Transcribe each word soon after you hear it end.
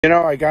You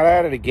know, I got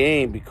out of the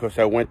game because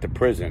I went to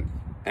prison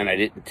and I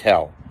didn't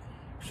tell.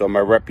 So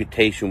my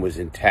reputation was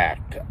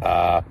intact.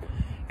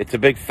 It's a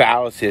big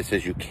fallacy that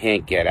says you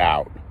can't get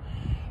out.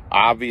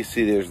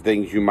 Obviously, there's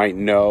things you might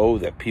know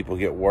that people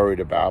get worried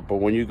about. But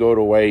when you go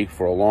away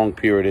for a long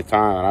period of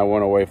time, and I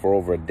went away for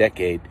over a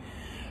decade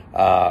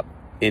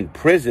in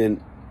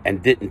prison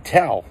and didn't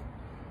tell,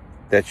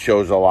 that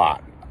shows a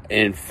lot.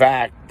 In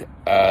fact,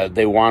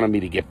 they wanted me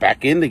to get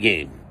back in the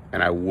game,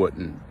 and I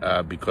wouldn't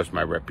because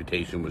my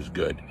reputation was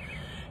good.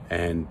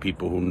 And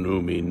people who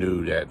knew me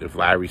knew that if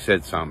Larry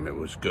said something, it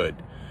was good.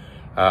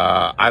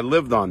 I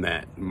lived on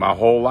that my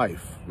whole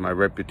life, my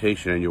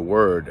reputation and your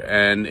word.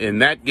 And in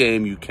that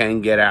game, you can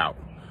get out.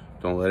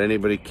 Don't let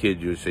anybody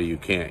kid you and say you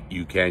can't.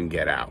 You can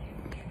get out.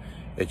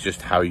 It's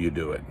just how you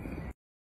do it.